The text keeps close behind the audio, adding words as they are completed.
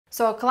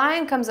So a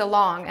client comes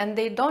along and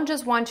they don't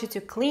just want you to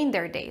clean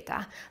their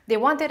data, they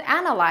want it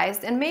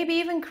analyzed and maybe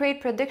even create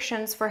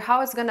predictions for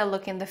how it's going to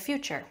look in the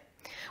future.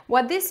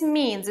 What this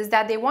means is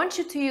that they want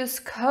you to use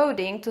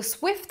coding to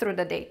swift through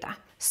the data.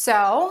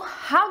 So,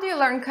 how do you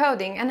learn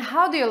coding and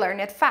how do you learn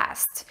it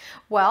fast?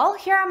 Well,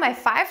 here are my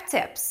 5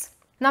 tips.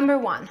 Number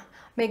 1,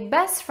 make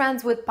best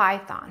friends with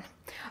Python.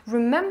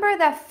 Remember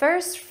that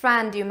first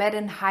friend you met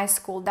in high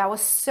school that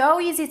was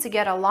so easy to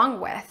get along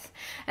with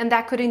and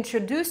that could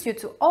introduce you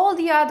to all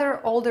the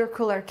other older,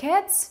 cooler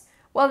kids?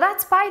 Well,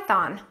 that's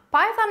Python.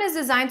 Python is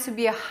designed to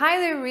be a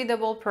highly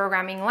readable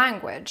programming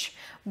language,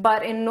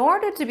 but in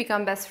order to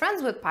become best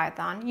friends with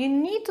Python, you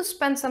need to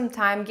spend some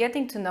time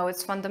getting to know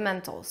its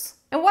fundamentals.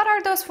 And what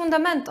are those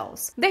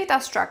fundamentals? Data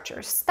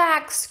structures,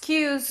 stacks,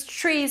 queues,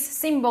 trees,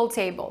 symbol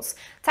tables,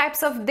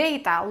 types of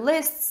data,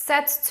 lists,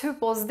 sets,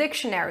 tuples,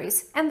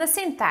 dictionaries, and the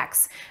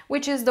syntax,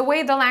 which is the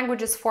way the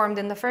language is formed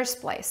in the first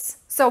place.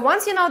 So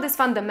once you know these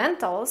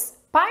fundamentals,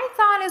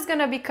 Python is going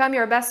to become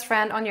your best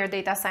friend on your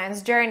data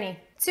science journey.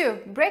 2.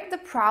 Break the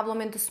problem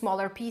into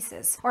smaller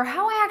pieces. Or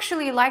how I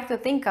actually like to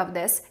think of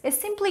this is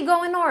simply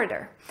go in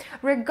order.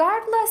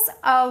 Regardless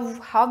of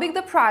how big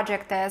the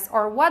project is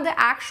or what the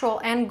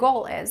actual end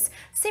goal is,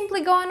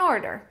 simply go in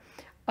order.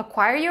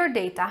 Acquire your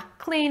data,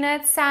 clean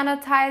it,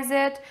 sanitize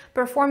it,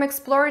 perform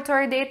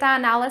exploratory data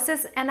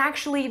analysis, and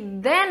actually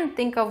then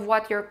think of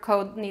what your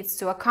code needs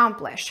to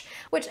accomplish.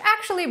 Which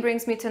actually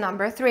brings me to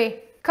number 3.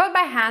 Code by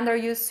hand or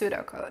use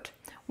pseudocode.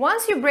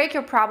 Once you break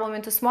your problem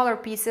into smaller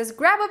pieces,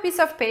 grab a piece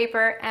of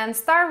paper and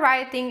start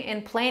writing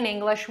in plain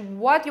English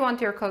what you want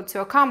your code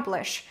to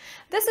accomplish.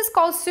 This is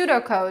called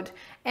pseudocode,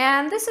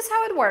 and this is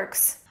how it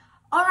works.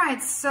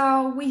 Alright,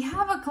 so we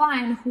have a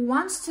client who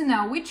wants to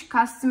know which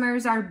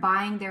customers are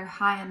buying their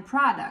high-end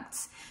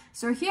products.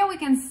 So here we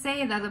can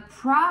say that the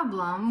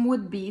problem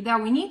would be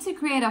that we need to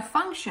create a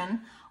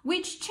function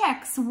which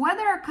checks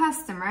whether a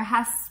customer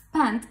has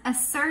spent a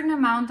certain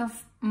amount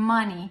of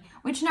money,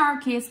 which in our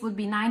case would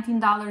be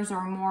 $19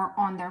 or more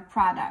on their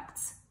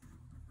products.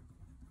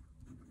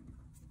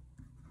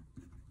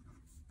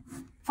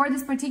 For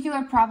this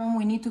particular problem,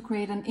 we need to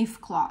create an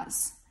if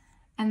clause,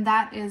 and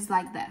that is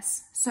like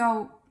this.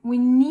 So we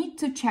need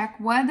to check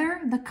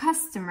whether the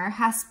customer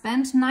has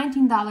spent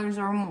 $19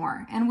 or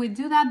more, and we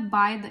do that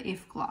by the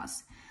if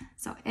clause.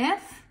 So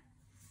if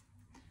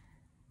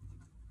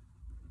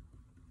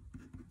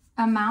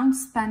amount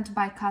spent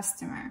by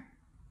customer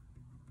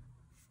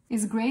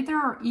is greater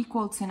or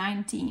equal to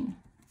 19,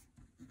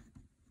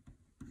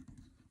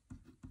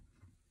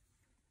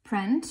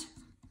 print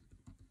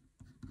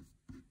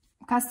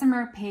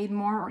customer paid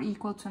more or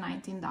equal to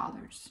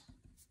 $19.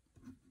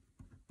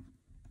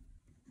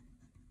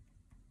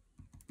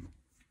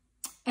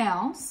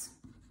 Else,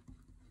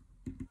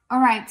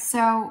 alright,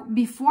 so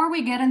before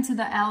we get into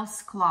the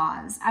else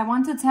clause, I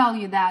want to tell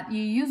you that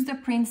you use the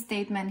print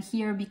statement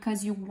here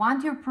because you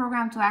want your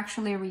program to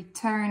actually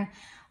return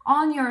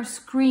on your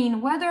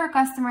screen whether a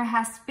customer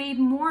has paid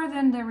more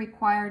than the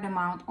required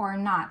amount or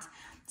not.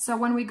 So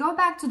when we go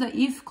back to the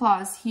if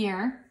clause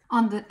here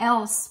on the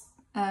else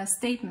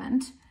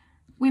statement,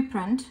 we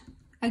print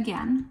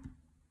again,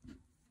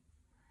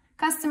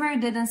 customer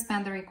didn't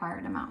spend the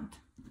required amount.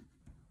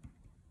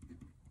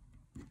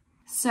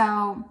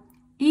 So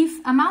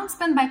if amount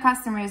spent by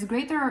customer is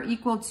greater or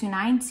equal to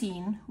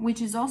 19,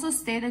 which is also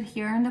stated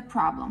here in the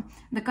problem,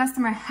 the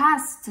customer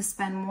has to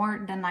spend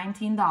more than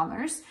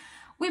 $19,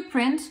 we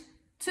print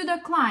to the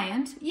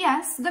client,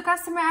 yes, the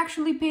customer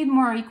actually paid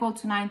more or equal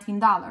to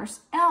 $19.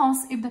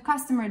 Else, if the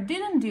customer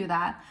didn't do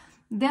that,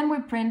 then we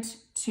print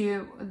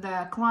to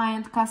the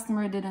client,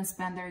 customer didn't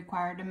spend the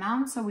required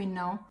amount, so we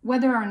know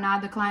whether or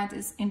not the client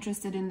is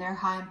interested in their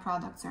high-end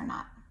products or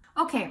not.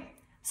 Okay,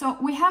 so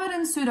we have it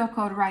in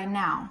pseudocode right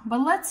now,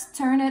 but let's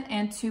turn it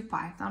into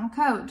Python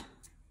code.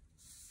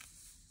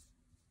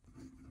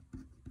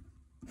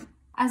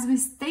 As we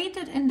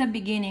stated in the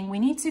beginning, we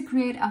need to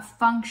create a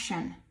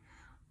function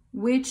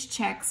which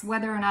checks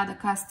whether or not the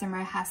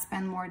customer has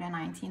spent more than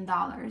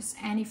 $19.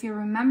 And if you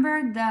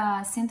remember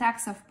the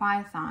syntax of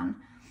Python,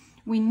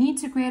 we need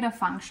to create a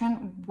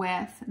function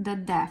with the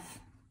def.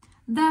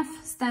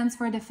 Def stands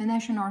for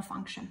definition or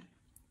function.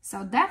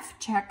 So def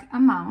check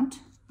amount.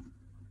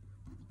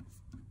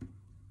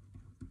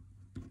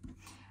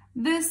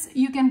 This,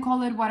 you can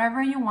call it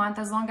whatever you want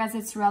as long as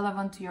it's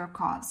relevant to your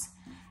cause.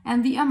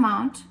 And the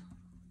amount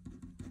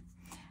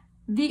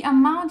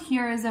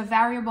here is a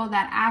variable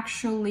that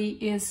actually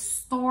is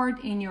stored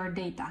in your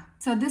data.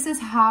 So this is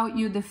how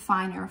you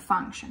define your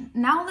function.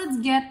 Now let's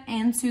get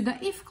into the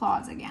if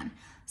clause again.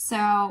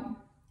 So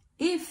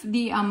if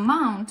the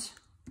amount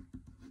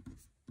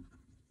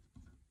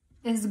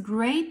is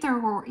greater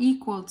or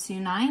equal to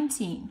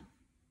 19,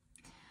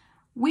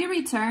 we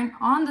return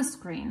on the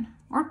screen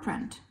or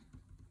print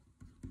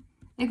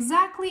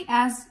exactly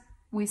as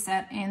we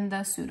said in the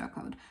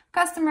pseudocode.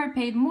 Customer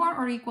paid more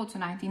or equal to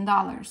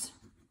 $19.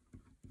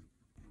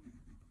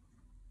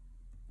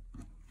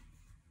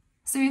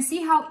 So you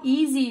see how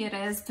easy it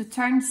is to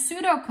turn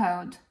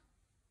pseudocode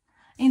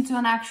into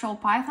an actual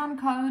Python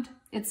code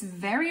It's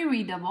very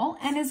readable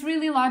and is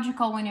really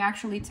logical when you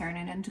actually turn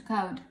it into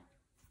code.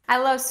 I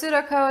love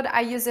pseudocode.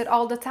 I use it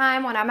all the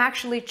time when I'm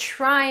actually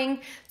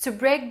trying to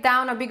break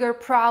down a bigger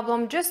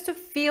problem just to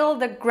feel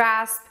the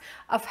grasp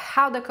of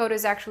how the code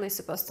is actually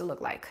supposed to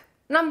look like.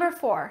 Number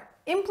 4,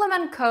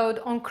 implement code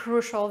on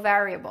crucial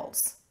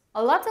variables.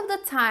 A lot of the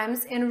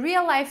times in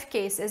real life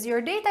cases, your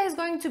data is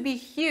going to be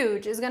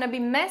huge, it's going to be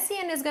messy,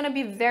 and it's going to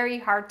be very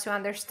hard to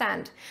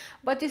understand.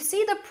 But you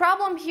see, the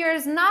problem here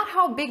is not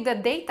how big the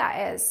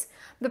data is.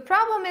 The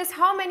problem is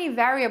how many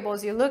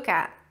variables you look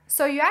at.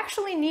 So you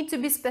actually need to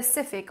be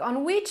specific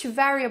on which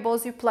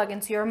variables you plug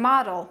into your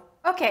model.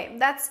 Okay,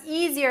 that's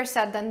easier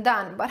said than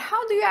done, but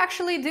how do you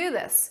actually do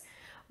this?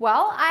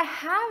 Well, I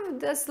have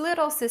this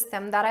little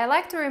system that I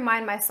like to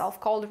remind myself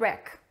called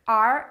RIC.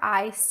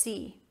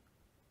 R-I-C.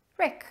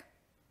 Rick.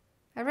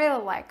 I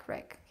really like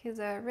Rick. He's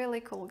a really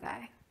cool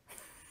guy.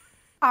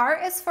 R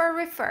is for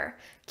refer.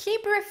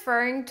 Keep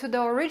referring to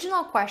the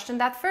original question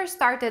that first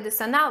started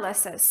this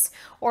analysis,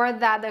 or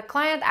that the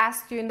client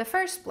asked you in the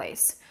first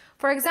place.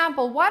 For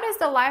example, what is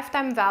the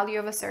lifetime value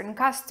of a certain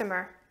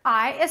customer?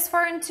 I is for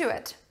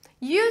intuit.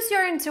 Use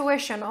your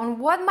intuition on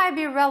what might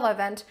be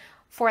relevant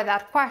for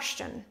that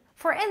question.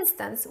 For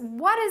instance,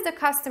 what is the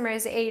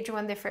customer's age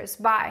when they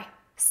first buy?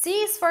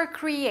 C is for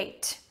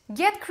create.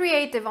 Get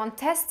creative on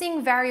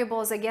testing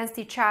variables against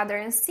each other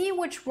and see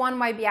which one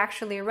might be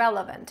actually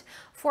relevant.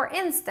 For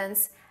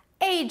instance,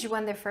 age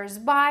when they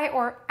first buy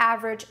or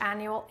average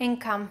annual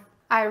income.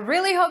 I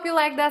really hope you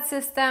like that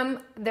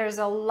system. There's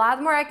a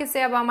lot more I could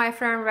say about my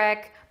friend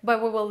Rick,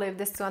 but we will leave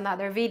this to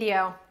another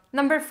video.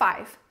 Number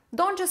 5,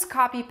 don't just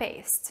copy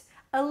paste.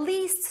 At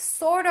least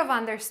sort of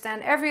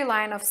understand every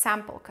line of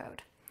sample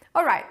code.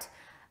 All right,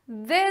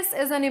 this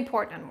is an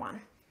important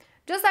one.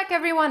 Just like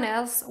everyone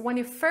else, when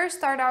you first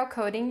start out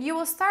coding, you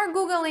will start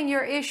Googling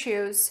your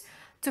issues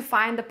to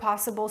find a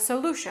possible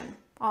solution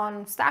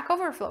on Stack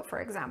Overflow, for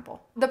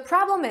example. The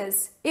problem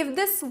is, if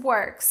this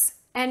works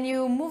and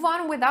you move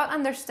on without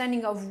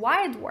understanding of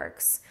why it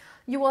works,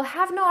 you will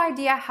have no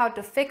idea how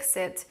to fix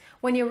it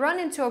when you run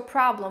into a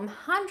problem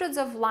hundreds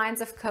of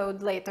lines of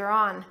code later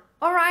on.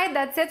 Alright,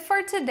 that's it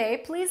for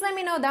today. Please let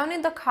me know down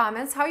in the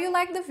comments how you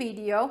liked the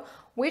video,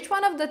 which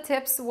one of the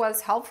tips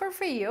was helpful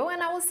for you,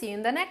 and I will see you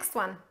in the next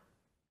one.